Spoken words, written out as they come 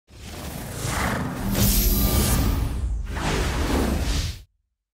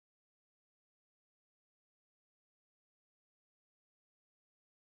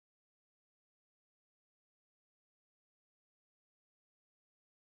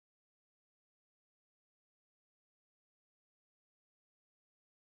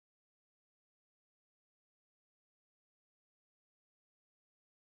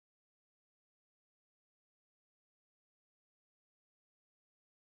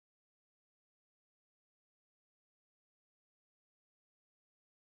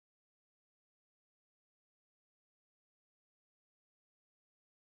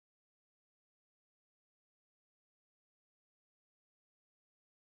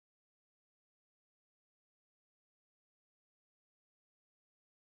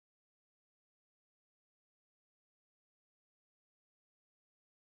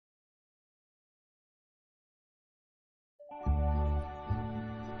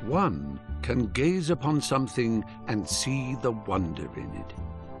One can gaze upon something and see the wonder in it.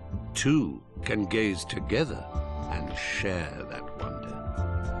 Two can gaze together and share that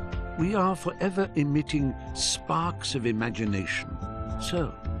wonder. We are forever emitting sparks of imagination,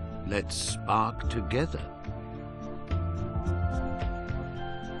 so let's spark together.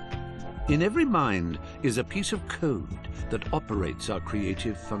 In every mind is a piece of code that operates our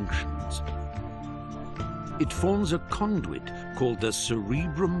creative functions. It forms a conduit called the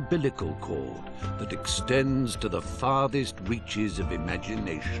cerebrum-umbilical cord that extends to the farthest reaches of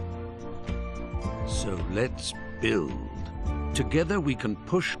imagination. So let's build. Together we can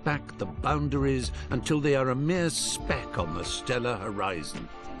push back the boundaries until they are a mere speck on the stellar horizon.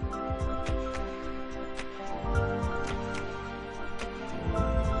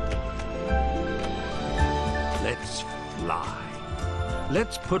 Let's fly.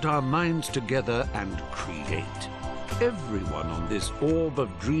 Let's put our minds together and create. Everyone on this orb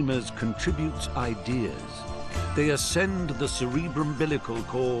of dreamers contributes ideas. They ascend the cerebrum-umbilical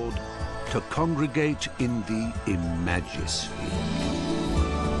cord to congregate in the Imagisphere,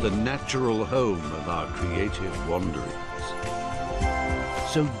 the natural home of our creative wanderings.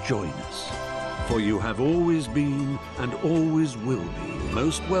 So join us, for you have always been and always will be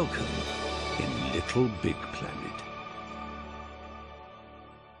most welcome in Little Big Planet.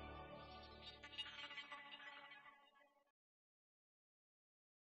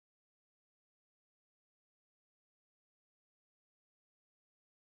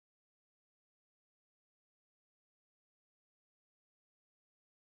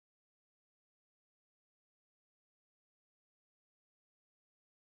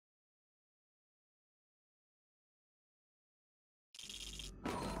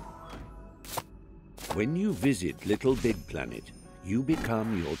 When you visit Little Big Planet, you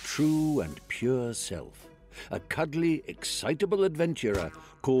become your true and pure self, a cuddly, excitable adventurer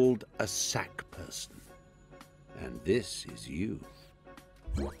called a sack person. And this is you.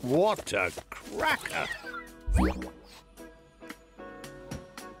 What a cracker!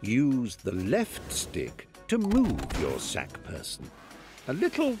 Use the left stick to move your sack person. A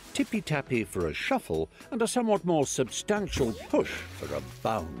little tippy-tappy for a shuffle and a somewhat more substantial push for a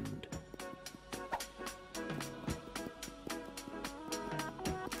bound.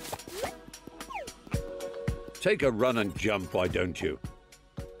 Take a run and jump, why don't you?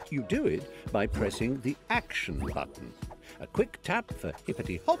 You do it by pressing the action button. A quick tap for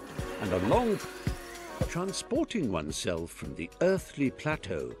hippity-hop and a long... Transporting oneself from the earthly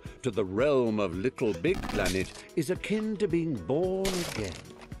plateau to the realm of Little Big Planet is akin to being born again.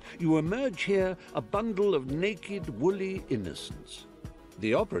 You emerge here a bundle of naked, woolly innocence.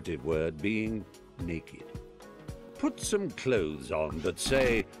 The operative word being naked. Put some clothes on that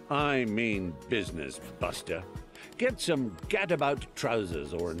say, "I mean business, Buster." Get some gadabout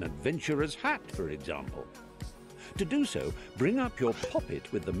trousers or an adventurer's hat, for example. To do so, bring up your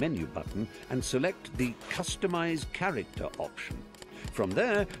poppet with the menu button and select the Customize Character option. From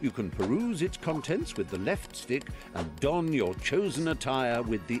there, you can peruse its contents with the left stick and don your chosen attire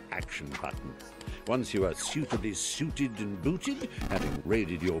with the Action button. Once you are suitably suited and booted, having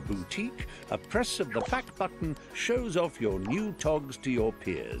raided your boutique, a press of the back button shows off your new togs to your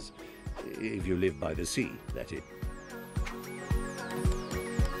peers. If you live by the sea, that is.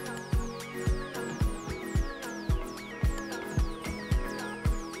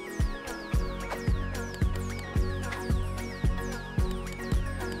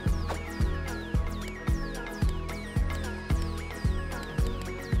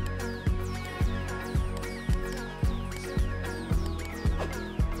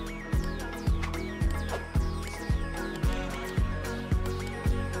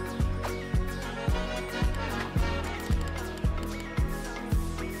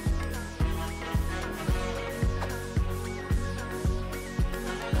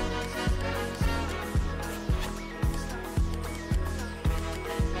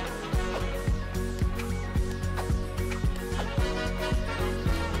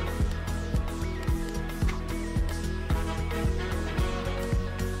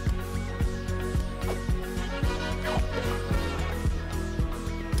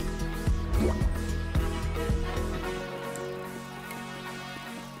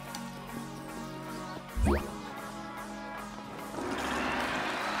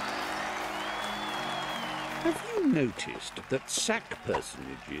 Have you noticed that sack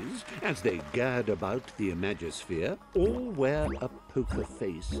personages, as they gad about the Imagisphere, all wear a poker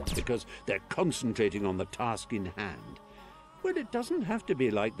face because they're concentrating on the task in hand? Well, it doesn't have to be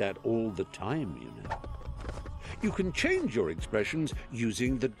like that all the time, you know. You can change your expressions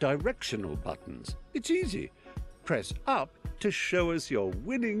using the directional buttons. It's easy. Press up to show us your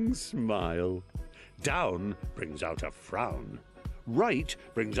winning smile. Down brings out a frown. Right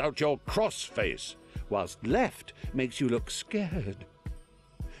brings out your cross face, whilst left makes you look scared.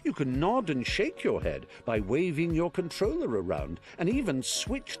 You can nod and shake your head by waving your controller around, and even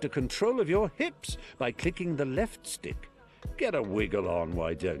switch to control of your hips by clicking the left stick. Get a wiggle on,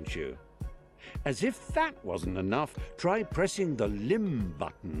 why don't you? As if that wasn't enough, try pressing the limb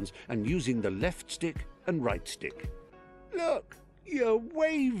buttons and using the left stick and right stick. Look, you're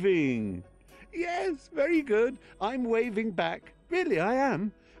waving. Yes, very good. I'm waving back. Really, I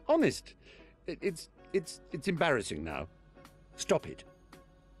am. Honest. It's embarrassing now. Stop it.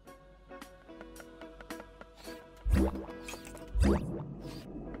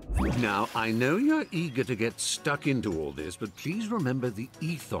 Now, I know you're eager to get stuck into all this, but please remember the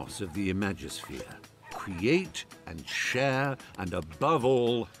ethos of the Imagisphere. Create and share, and above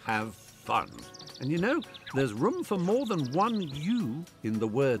all, have fun. And you know, there's room for more than one you in the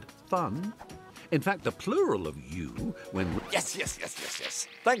word fun. In fact, the plural of you when... Yes.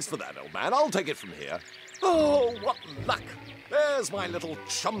 Thanks for that, old man. I'll take it from here. Oh, what luck. There's my little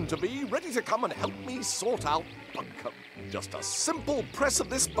chum-to-be, ready to come and help me sort out Bunkum. Just a simple press of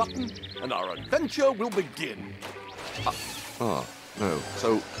this button, and our adventure will begin. No.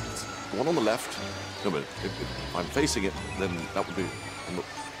 So, it's the one on the left. No, but if I'm facing it, then that would be...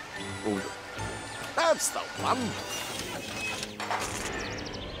 Oh, that's the one.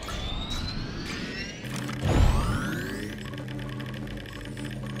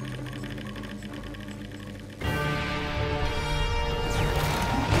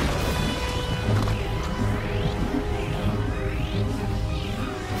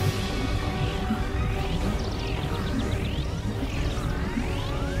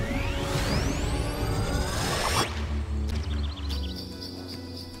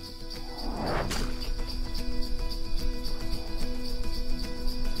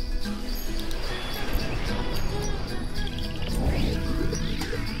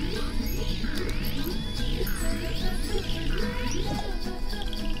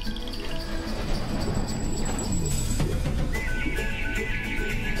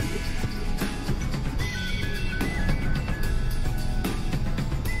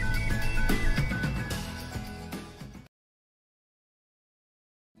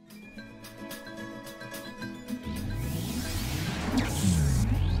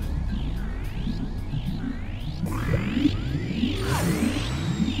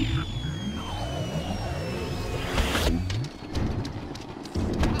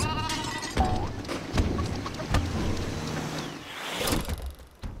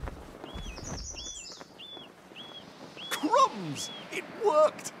 It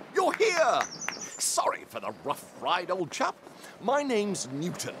worked! You're here! Sorry for the rough ride, old chap. My name's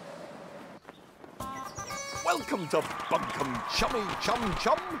Newton. Welcome to Bunkum Chummy Chum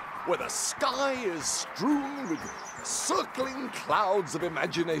Chum, where the sky is strewn with circling clouds of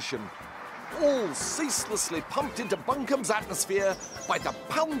imagination, all ceaselessly pumped into Bunkum's atmosphere by the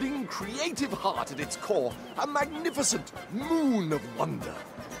pounding creative heart at its core, a magnificent moon of wonder.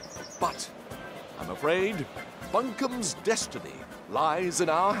 But I'm afraid Bunkum's destiny lies in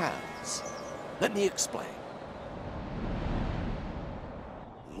our hands. Let me explain.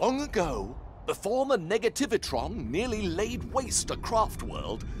 Long ago, before the Negativitron nearly laid waste a craft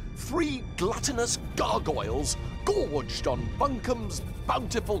world, 3 gluttonous gargoyles gorged on Bunkum's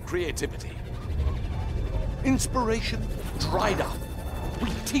bountiful creativity. Inspiration dried up.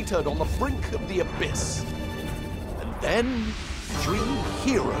 We teetered on the brink of the abyss. And then 3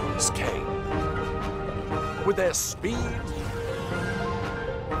 heroes came. With their speed,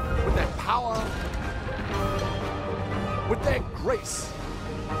 with their power, with their grace.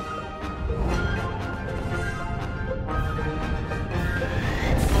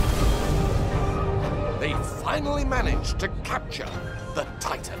 They finally managed to capture the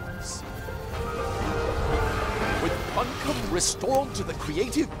Titans. With Bunkum restored to the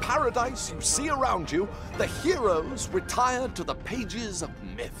creative paradise you see around you, the heroes retired to the pages of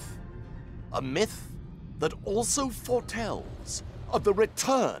myth. A myth that also foretells of the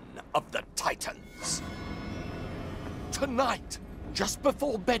return of the Titans. Tonight, just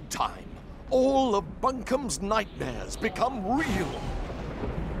before bedtime, all of Bunkum's nightmares become real.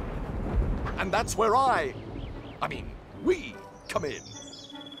 And that's where we come in.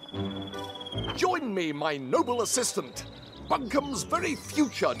 Join me, my noble assistant. Bunkum's very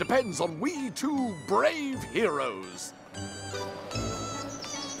future depends on we 2 brave heroes.